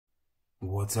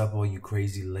What's up, all you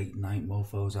crazy late night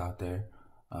mofos out there?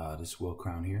 This is Will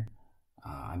Crown here.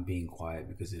 I'm being quiet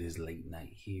because it is late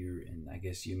night here, and I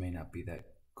guess you may not be that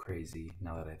crazy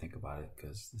now that I think about it,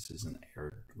 because this isn't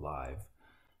aired live,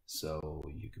 so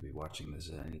you could be watching this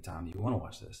at any time you want to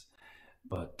watch this.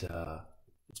 But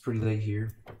it's pretty late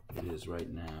here. It is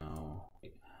right now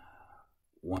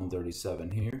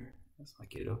 1:37 here. That's my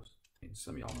kiddos. And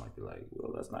some of y'all might be like,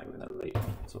 well, that's not even that late.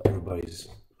 So everybody's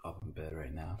up in bed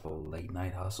right now. So late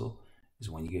night hustle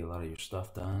is when you get a lot of your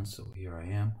stuff done. So here I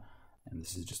am, and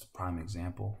this is just a prime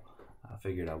example. I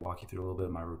figured I'd walk you through a little bit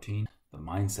of my routine. The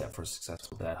mindset for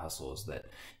successful dad hustle is that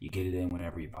you get it in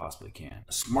whenever you possibly can.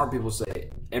 Smart people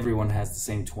say everyone has the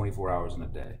same 24 hours in a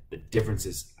day. The difference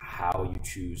is how you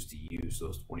choose to use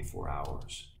those 24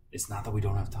 hours. It's not that we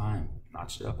don't have time.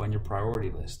 Notch it up on your priority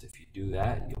list. If you do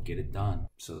that, you'll get it done.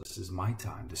 So this is my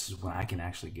time. This is when I can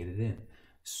actually get it in.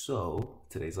 So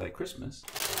today's like Christmas.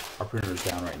 Our printer is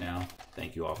down right now.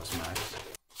 Thank you, Office Max.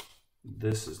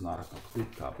 This is not a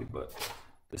complete copy, but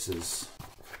this is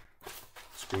a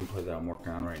screenplay that I'm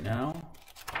working on right now.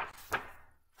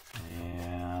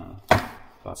 And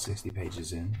about 60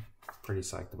 pages in. Pretty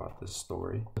psyched about this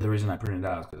story. The reason I printed it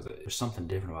out is because there's something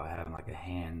different about having like a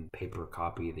hand paper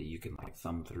copy that you can like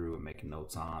thumb through and make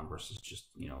notes on versus just,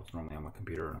 it's normally on my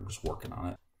computer and I'm just working on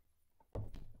it.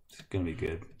 It's gonna be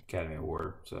good. Academy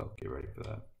Award, so get ready for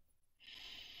that.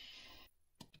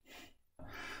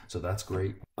 So that's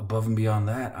great. Above and beyond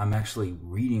that, I'm actually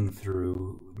reading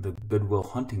through the Good Will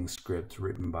Hunting script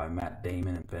written by Matt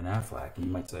Damon and Ben Affleck. And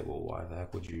you might say, well, why the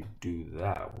heck would you do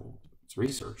that? Well, it's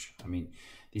research. I mean,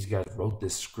 these guys wrote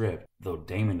this script, though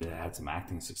Damon had some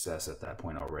acting success at that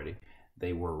point already.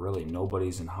 They were really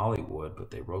nobodies in Hollywood,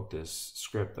 but they wrote this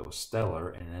script that was stellar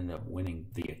and ended up winning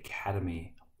the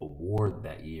Academy Award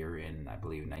that year in, I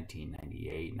believe,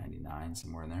 1998, 99,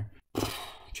 somewhere in there.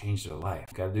 Changed their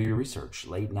life. Got to do your research.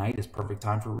 Late night is perfect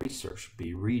time for research.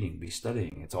 Be reading, be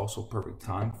studying. It's also perfect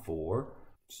time for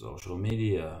social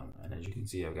media. And as you can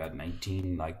see, I've got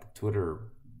 19 like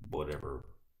Twitter, whatever,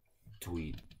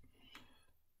 tweet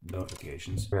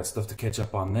notifications. I got stuff to catch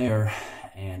up on there,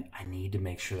 and I need to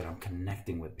make sure that I'm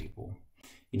connecting with people.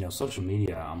 Social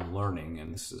media, I'm learning,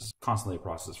 and this is constantly a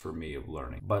process for me of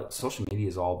learning. But social media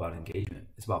is all about engagement.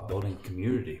 It's about building a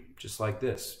community, just like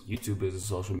this. YouTube is a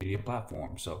social media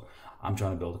platform. So I'm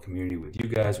trying to build a community with you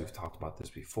guys. We've talked about this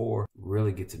before.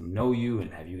 Really get to know you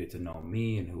and have you get to know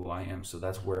me and who I am. So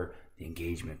that's where the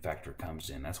engagement factor comes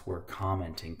in. That's where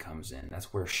commenting comes in.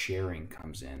 That's where sharing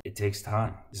comes in. It takes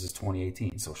time. This is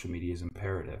 2018. Social media is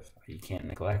imperative. You can't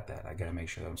neglect that. I got to make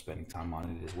sure that I'm spending time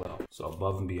on it as well. So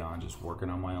above and beyond just working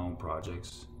on my own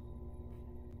projects.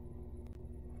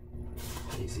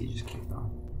 AC just kicked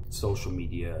on. Social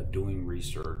media, doing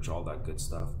research, all that good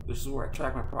stuff. This is where I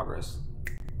track my progress.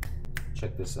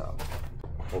 Check this out.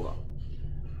 Hold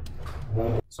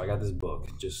on. So I got this book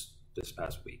just this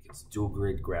past week. It's Dual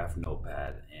Grid Graph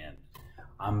Notepad, and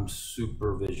I'm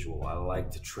super visual. I like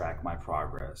to track my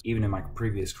progress. Even in my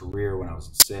previous career when I was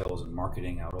in sales and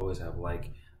marketing, I would always have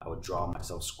I would draw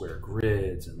myself square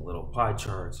grids and little pie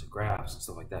charts and graphs and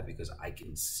stuff like that because I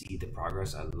can see the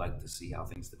progress. I like to see how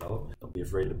things develop. Don't be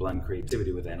afraid to blend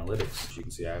creativity with analytics. As you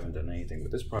can see, I haven't done anything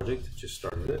with this project. Just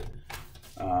started it.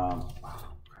 Oh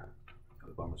crap.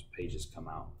 The bummer's pages come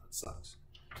out. That sucks.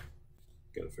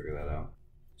 Gotta figure that out.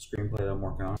 Screenplay that I'm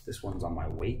working on. This one's on my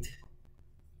weight,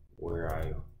 where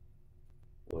I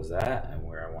was at and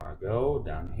where I want to go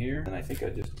down here. And I think I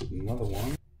just did another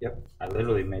one. Yep, I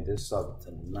literally made this up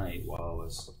tonight while I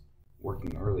was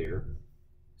working earlier.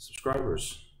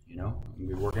 Subscribers, I'm gonna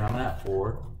be working on that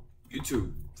for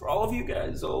YouTube, for all of you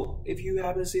guys. So if you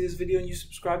happen to see this video and you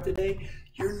subscribe today,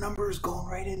 your number is going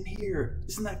right in here.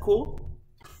 Isn't that cool?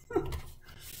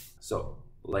 So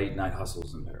late night hustle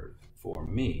is imperative for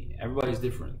me. Everybody's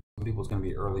different. Some people's gonna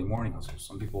be early morning hustles.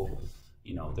 Some people,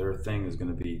 their thing is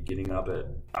gonna be getting up at,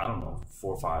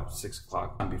 4, 5, 6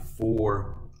 o'clock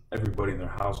before everybody in their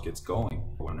house gets going.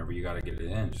 Whenever you gotta get it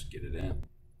in, just get it in.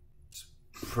 It's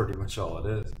pretty much all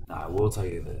it is. Now, I will tell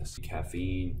you this,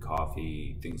 caffeine,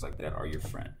 coffee, things like that are your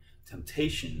friend.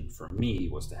 Temptation for me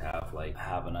was to have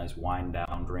a nice wind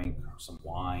down drink, or some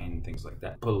wine, things like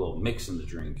that. Put a little mix in the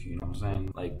drink, you know what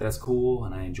I'm saying? That's cool,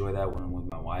 and I enjoy that when I'm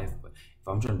with my wife, but if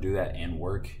I'm trying to do that and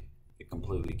work, it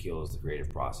completely kills the creative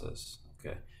process,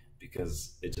 okay?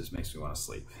 Because it just makes me want to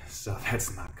sleep. So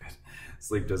that's not good.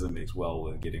 Sleep doesn't mix well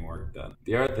with getting work done.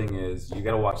 The other thing is you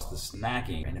got to watch the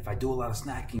snacking. And if I do a lot of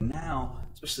snacking now,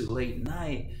 especially late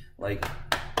night,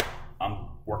 I'm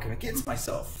working against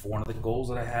myself. One of the goals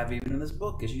that I have even in this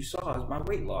book, as you saw, is my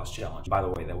weight loss challenge. By the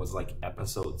way, that was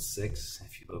episode 6,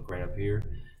 if you look right up here.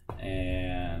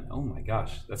 And oh my my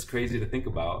gosh, that's crazy to think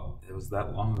about. It was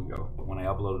that long ago when I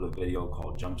uploaded a video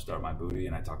called Jumpstart My Booty,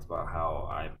 and I talked about how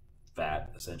I'm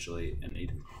fat essentially and need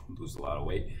to lose a lot of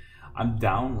weight. I'm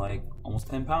down like almost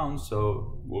 10 pounds,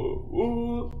 so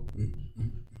whoa.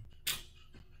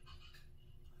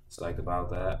 Psyched about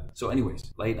that. So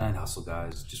anyways, late night hustle,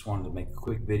 guys. Just wanted to make a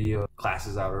quick video. Class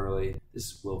is out early.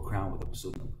 This is Will Crown with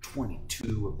episode number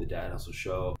 22 of the Dad Hustle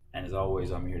Show. And as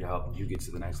always, I'm here to help you get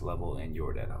to the next level in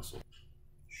your dad hustle.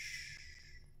 Shh.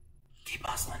 Keep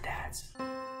hustling, dads.